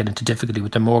people get into difficulty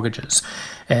with their mortgages,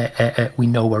 we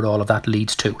know where all of that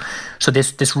leads to. So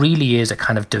this really is a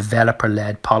kind of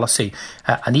developer-led policy.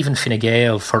 And even Fine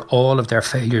Gael, for all of their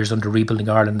failures under Rebuilding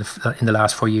Ireland in the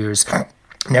last 4 years,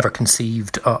 never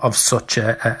conceived of such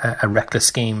a reckless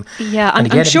scheme. Yeah,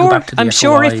 I'm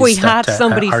sure if we had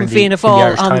somebody from Fianna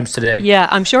Fáil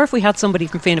I'm sure if we had somebody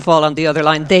from Fianna Fáil on the other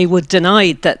line, they would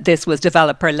deny that this was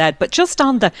developer-led. But just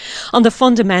on the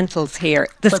fundamentals here,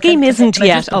 the scheme isn't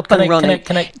yet up and running.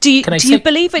 Do you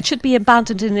believe it should be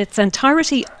abandoned in its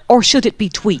entirety, or should it be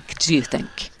tweaked, do you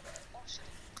think?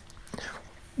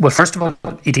 Well, first of all,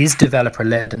 it is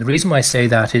developer-led. And the reason why I say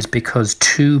that is because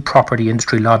 2 property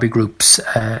industry lobby groups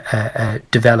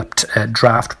developed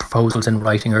draft proposals in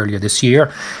writing earlier this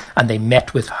year, and they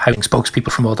met with housing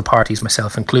spokespeople from all the parties,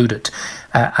 myself included.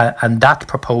 And that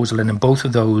proposal, and in both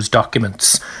of those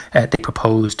documents, they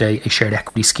proposed a shared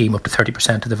equity scheme up to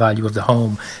 30% of the value of the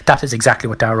home. That is exactly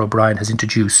what Darragh O'Brien has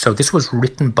introduced. So this was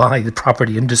written by the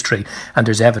property industry, and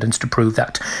there's evidence to prove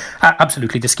that.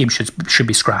 Absolutely, the scheme should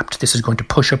be scrapped. This is going to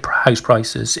push up house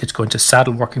prices. It's going to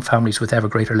saddle working families with ever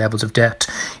greater levels of debt.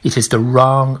 It is the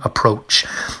wrong approach.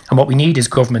 And what we need is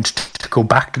government to go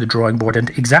back to the drawing board, and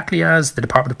exactly as the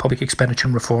Department of Public Expenditure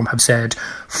and Reform have said,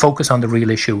 focus on the real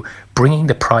issue, bringing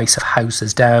the price of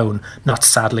houses down, not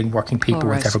saddling working people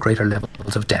with ever greater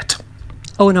levels of debt.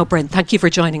 Owen O'Brien, thank you for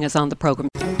joining us on the programme.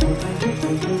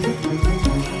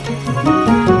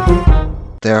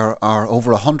 There are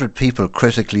over 100 people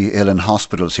critically ill in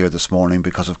hospitals here this morning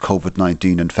because of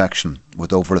COVID-19 infection.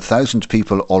 With over 1,000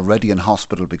 people already in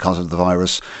hospital because of the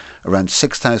virus, around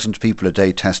 6,000 people a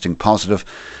day testing positive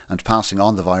and passing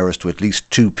on the virus to at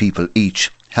least 2 people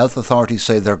each. Health authorities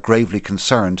say they're gravely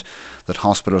concerned that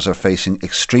hospitals are facing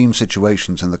extreme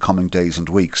situations in the coming days and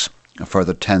weeks. A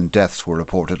further 10 deaths were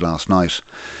reported last night.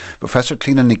 Professor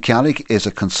Cliona Ní Cheallaigh is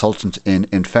a consultant in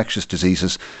infectious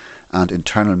diseases and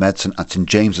internal medicine at St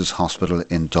James's Hospital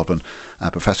in Dublin.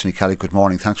 Professor Ní Cheallaigh, good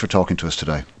morning. Thanks for talking to us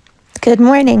today. Good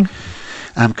morning.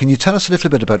 Can you tell us a little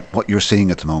bit about what you're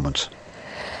seeing at the moment?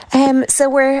 So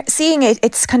we're seeing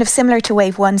it's kind of similar to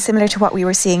wave 1, similar to what we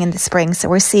were seeing in the spring. So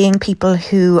we're seeing people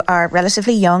who are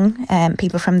relatively young,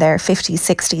 people from their 50s,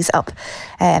 60s up,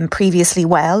 previously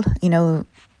well,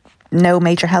 no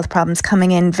major health problems,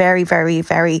 coming in very, very,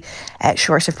 very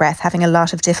short of breath, having a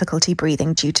lot of difficulty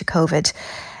breathing due to COVID.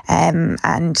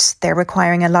 And they're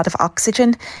requiring a lot of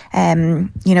oxygen,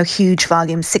 huge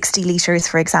volumes, 60 litres,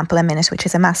 for example, a minute, which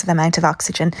is a massive amount of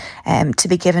oxygen to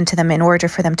be given to them in order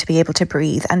for them to be able to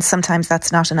breathe. And sometimes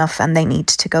that's not enough and they need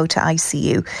to go to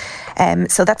ICU.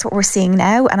 So that's what we're seeing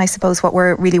now. And I suppose what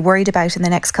we're really worried about in the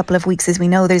next couple of weeks is we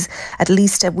know there's at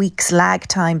least a week's lag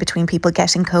time between people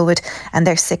getting COVID and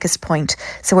their sickest point.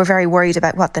 So we're very worried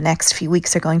about what the next few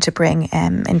weeks are going to bring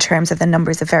in terms of the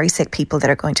numbers of very sick people that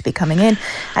are going to be coming in.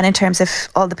 And in terms of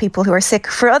all the people who are sick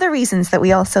for other reasons that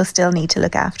we also still need to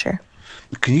look after.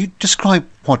 Can you describe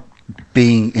what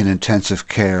being in intensive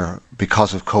care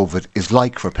because of COVID is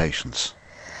like for patients?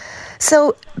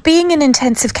 So being in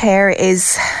intensive care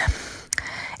is...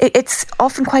 It's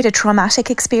often quite a traumatic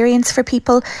experience for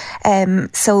people.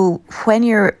 So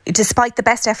when despite the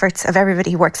best efforts of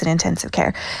everybody who works in intensive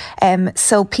care,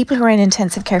 so people who are in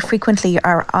intensive care frequently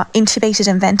are intubated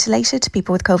and ventilated,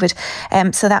 people with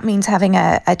COVID. So that means having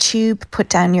a tube put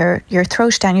down your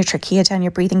throat, down your trachea, down your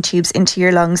breathing tubes into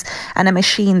your lungs, and a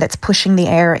machine that's pushing the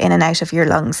air in and out of your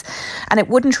lungs. And it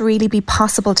wouldn't really be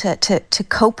possible to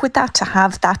cope with that, to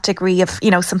have that degree of,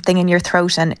 something in your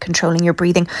throat and controlling your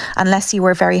breathing, unless you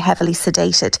were very heavily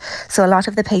sedated. So a lot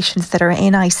of the patients that are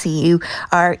in ICU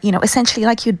are, essentially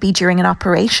like you'd be during an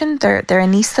operation. They're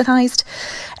anaesthetised.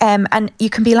 And you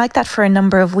can be like that for a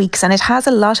number of weeks, and it has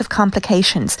a lot of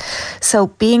complications. So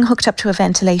being hooked up to a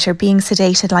ventilator, being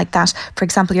sedated like that, for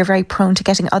example, you're very prone to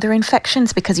getting other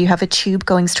infections because you have a tube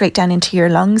going straight down into your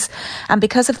lungs. And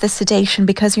because of the sedation,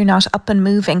 because you're not up and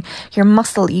moving, you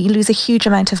lose a huge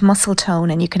amount of muscle tone,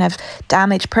 and you can have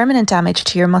permanent damage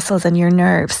to your muscles and your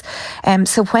nerves.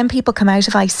 So when people come out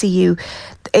of ICU,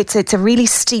 it's a really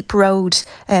steep road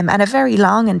and a very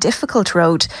long and difficult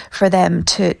road for them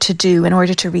to do in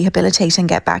order to rehabilitate and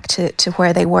get back to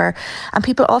where they were. And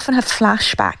people often have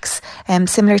flashbacks,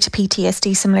 similar to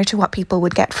PTSD, similar to what people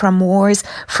would get from wars,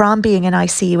 from being in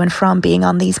ICU and from being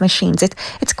on these machines.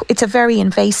 It's a very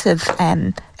invasive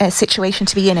situation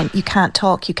to be in, and you can't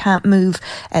talk, you can't move,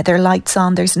 there are lights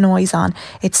on, there's noise on.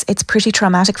 It's pretty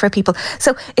traumatic for people.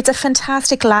 So it's a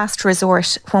fantastic last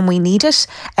resort when we need it.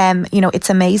 It's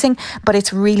amazing, but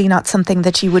it's really not something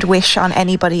that you would wish on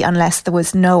anybody unless there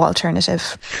was no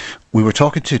alternative. We were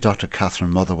talking to Dr.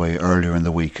 Catherine Motherway earlier in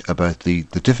the week about the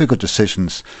difficult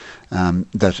decisions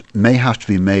that may have to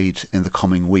be made in the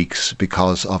coming weeks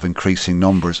because of increasing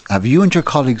numbers. Have you and your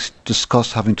colleagues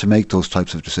discussed having to make those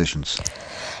types of decisions?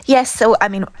 Yes, so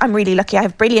I'm really lucky. I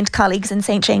have brilliant colleagues in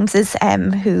St James's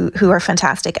who are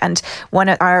fantastic, and one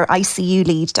of our ICU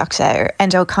lead, Dr.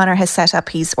 Enda O'Connor, has set up.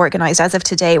 He's organised as of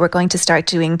today. We're going to start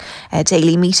doing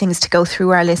daily meetings to go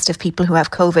through our list of people who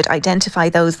have COVID, identify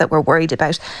those that we're worried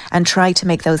about, and try to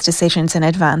make those decisions in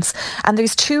advance. And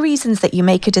there's 2 reasons that you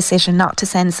make a decision not to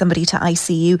send somebody somebody to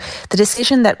ICU, the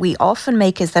decision that we often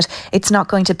make is that it's not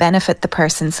going to benefit the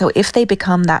person. So if they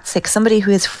become that sick, somebody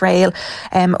who is frail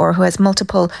or who has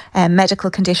multiple medical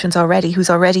conditions already, who's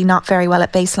already not very well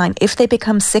at baseline, if they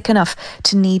become sick enough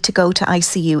to need to go to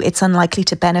ICU, it's unlikely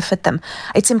to benefit them.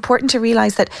 It's important to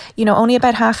realise that, you know, only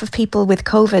about half of people with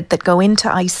COVID that go into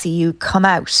ICU come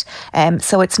out.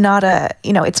 So it's not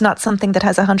it's not something that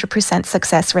has a 100%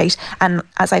 success rate. And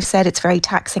as I've said, it's very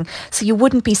taxing. So you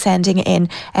wouldn't be sending in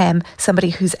somebody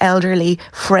who's elderly,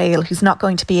 frail, who's not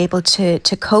going to be able to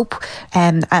cope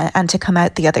and to come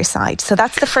out the other side. So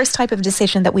that's the first type of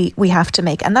decision that we have to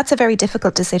make. And that's a very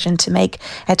difficult decision to make,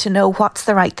 to know what's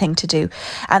the right thing to do.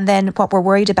 And then what we're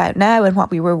worried about now, and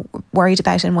what we were worried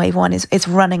about in wave one, is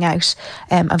running out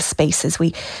of spaces.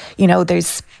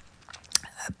 There's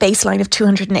baseline of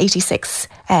 286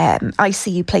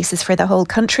 ICU places for the whole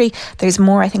country. There's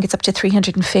more, I think it's up to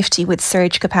 350 with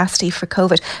surge capacity for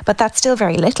COVID, but that's still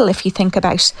very little if you think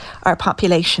about our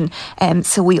population.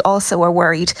 So we also are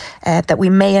worried that we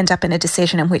may end up in a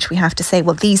decision in which we have to say,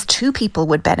 well, these two people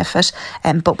would benefit,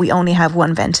 but we only have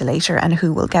one ventilator, and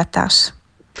who will get that?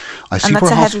 And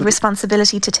that's a heavy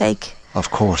responsibility to take.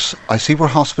 Of course. I see where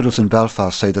hospitals in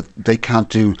Belfast say that they can't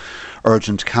do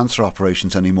urgent cancer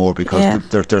operations anymore because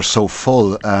they're so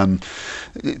full.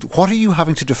 What are you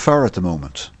having to defer at the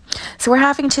moment? So we're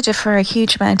having to defer a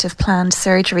huge amount of planned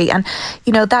surgery, and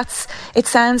it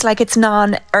sounds like it's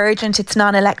non-urgent, it's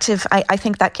non-elective. I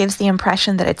think that gives the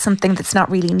impression that it's something that's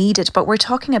not really needed, but we're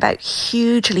talking about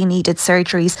hugely needed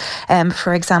surgeries.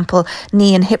 For example,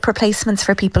 knee and hip replacements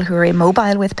for people who are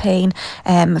immobile with pain,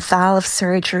 valve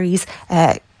surgeries,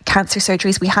 cancer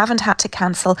surgeries. We haven't had to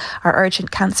cancel our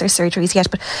urgent cancer surgeries yet,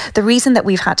 but the reason that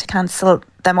we've had to cancel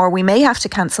them, or we may have to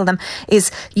cancel them,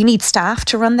 is you need staff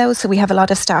to run those. So we have a lot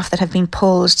of staff that have been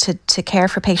pulled to care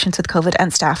for patients with COVID,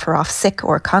 and staff are off sick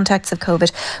or contacts of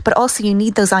COVID. But also you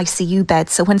need those ICU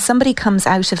beds. So when somebody comes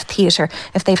out of theatre,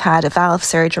 if they've had a valve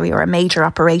surgery or a major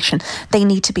operation, they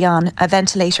need to be on a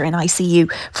ventilator in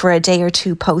ICU for a day or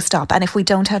two post-op. And if we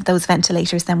don't have those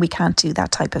ventilators, then we can't do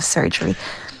that type of surgery.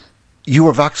 You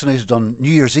were vaccinated on New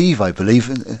Year's Eve, I believe.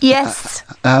 Yes.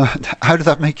 How did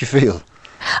that make you feel?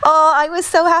 Oh, I was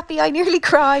so happy. I nearly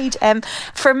cried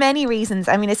for many reasons.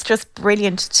 I mean, it's just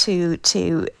brilliant to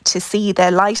see the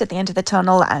light at the end of the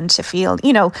tunnel, and to feel,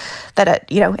 that,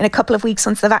 in a couple of weeks,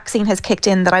 once the vaccine has kicked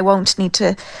in, that I won't need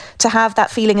to have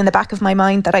that feeling in the back of my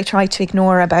mind that I try to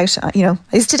ignore about,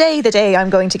 is today the day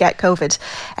I'm going to get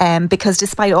COVID? Because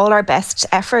despite all our best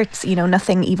efforts,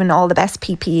 nothing, even all the best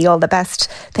PPE, all the best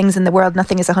things in the world,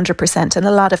 nothing is 100%. And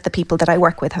a lot of the people that I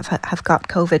work with have got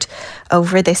COVID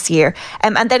over this year.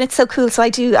 And then it's so cool. So I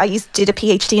did a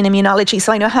PhD in immunology,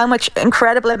 so I know how much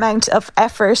incredible amount of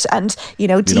effort and,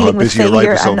 dealing with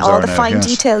failure and all the fine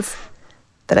details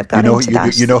that I've gone into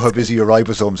that. You know how busy your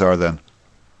ribosomes are then?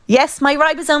 Yes, my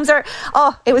ribosomes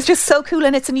are, it was just so cool,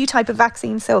 and it's a new type of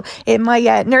vaccine. So in my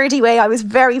nerdy way, I was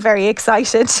very, very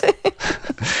excited.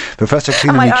 Professor Cliona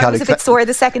and my Kelly, arm was a bit sore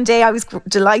the second day. I was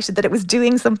delighted that it was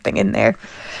doing something in there.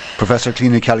 Professor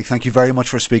Cliona Kelly, thank you very much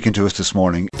for speaking to us this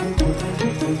morning.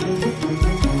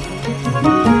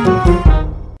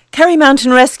 Kerry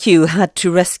Mountain Rescue had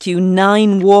to rescue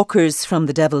 9 walkers from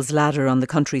the Devil's Ladder on the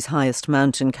country's highest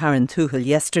mountain, Carrauntoohil,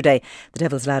 yesterday. The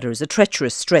Devil's Ladder is a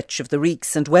treacherous stretch of the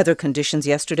reeks, and weather conditions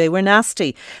yesterday were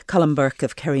nasty. Colm Burke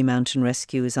of Kerry Mountain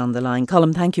Rescue is on the line.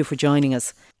 Colm, thank you for joining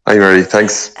us. Hi, Mary.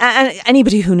 Thanks.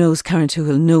 Anybody who knows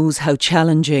Carrauntoohil knows how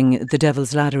challenging the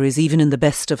Devil's Ladder is, even in the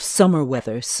best of summer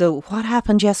weather. So what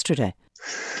happened yesterday?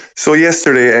 So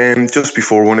yesterday, just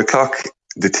before 1 o'clock,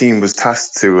 the team was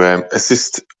tasked to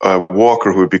assist a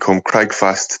walker who had become crag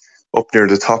fast up near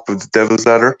the top of the Devil's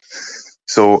Ladder.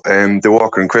 So the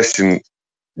walker in question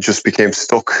just became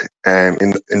stuck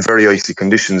in very icy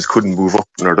conditions, couldn't move up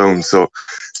nor down. So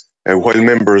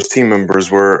while team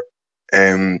members were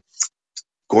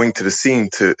going to the scene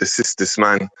to assist this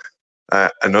man,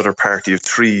 another party of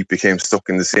 3 became stuck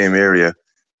in the same area.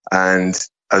 And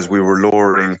as we were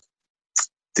lowering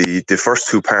the first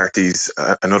 2 parties,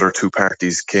 another 2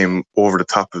 parties came over the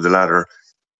top of the ladder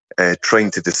trying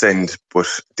to descend, but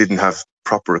didn't have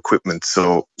proper equipment.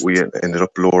 So we ended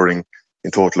up lowering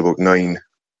in total about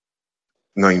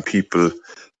 9 people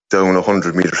down a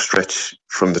 100-metre stretch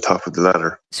from the top of the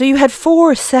ladder. So you had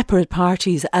 4 separate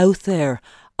parties out there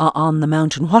on the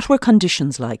mountain. What were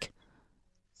conditions like?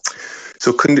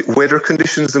 So weather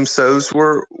conditions themselves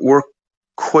were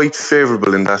quite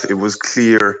favourable in that it was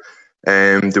clear.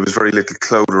 There was very little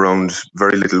cloud around,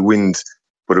 very little wind,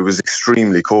 but it was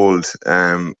extremely cold.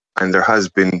 And there has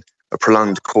been a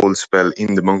prolonged cold spell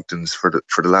in the mountains for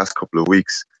the last couple of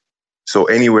weeks. So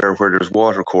anywhere where there's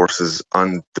water courses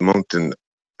on the mountain,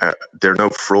 they're now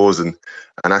frozen,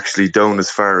 and actually down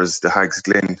as far as the Hags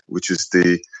Glen, which is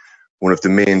one of the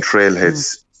main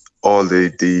trailheads, all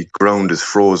the ground is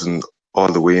frozen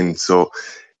all the way in. So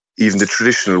even the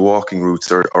traditional walking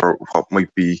routes or what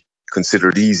might be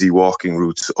considered easy walking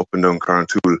routes up and down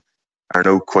Carrantoul are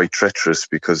now quite treacherous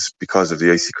because of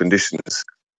the icy conditions.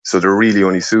 So they're really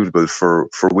only suitable for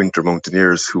winter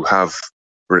mountaineers who have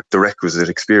the requisite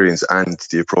experience and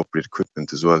the appropriate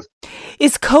equipment as well.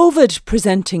 Is COVID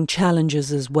presenting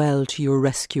challenges as well to your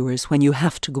rescuers when you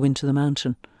have to go into the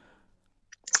mountain?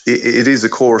 It is,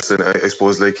 of course, and I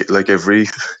suppose like every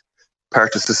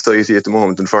part of society at the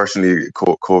moment, unfortunately,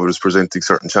 COVID is presenting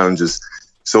certain challenges.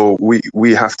 So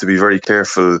we have to be very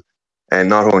careful, and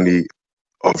not only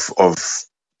of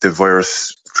the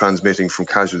virus transmitting from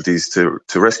casualties to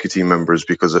rescue team members,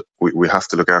 because we have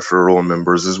to look after our own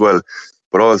members as well,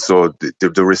 but also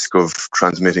the risk of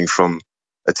transmitting from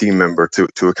a team member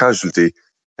to a casualty.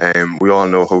 We all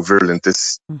know how virulent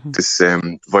this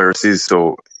virus is,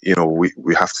 so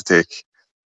we have to take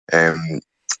the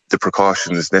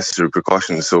necessary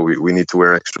precautions. So we need to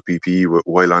wear extra PPE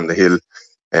while on the hill.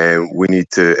 We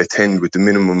need to attend with the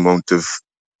minimum amount of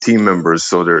team members,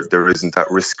 so there isn't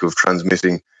that risk of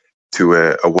transmitting to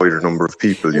a wider number of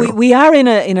people. We are in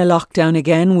a lockdown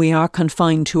again. We are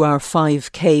confined to our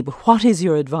 5K. But what is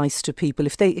your advice to people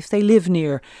if they live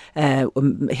near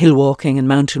hill walking and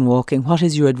mountain walking? What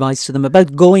is your advice to them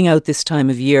about going out this time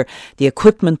of year, the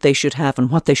equipment they should have, and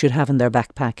what they should have in their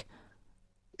backpack?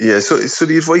 Yeah, so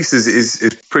the advice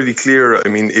is pretty clear. I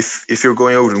mean, if you're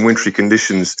going out in wintry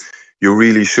conditions, you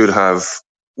really should have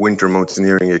winter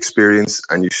mountaineering experience,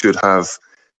 and you should have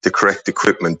the correct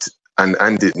equipment and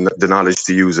the knowledge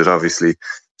to use it, obviously.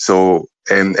 So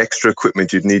extra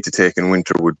equipment you'd need to take in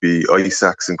winter would be ice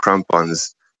sacks and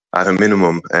crampons at a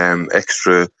minimum,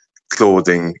 extra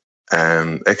clothing,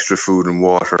 extra food and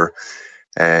water,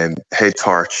 head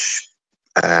torch,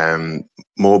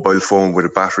 mobile phone with a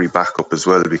battery backup as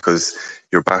well, because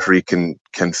your battery can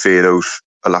fade out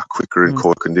a lot quicker in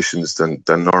cold conditions than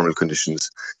normal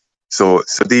conditions. So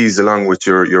these, along with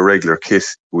your regular kit,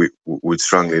 we would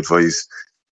strongly advise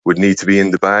would need to be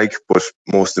in the bag, but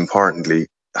most importantly,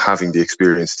 having the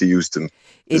experience to use them.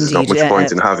 There's not much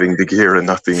point in having the gear and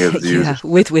not being able to use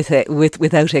it.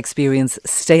 Without experience,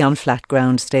 stay on flat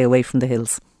ground, stay away from the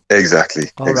hills. Exactly.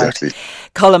 Right.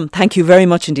 Colm, thank you very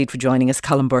much indeed for joining us.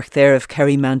 Colm Burke there of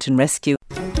Kerry Mountain Rescue.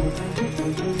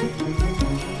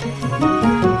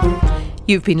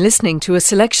 You've been listening to a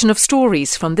selection of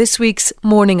stories from this week's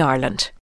Morning Ireland.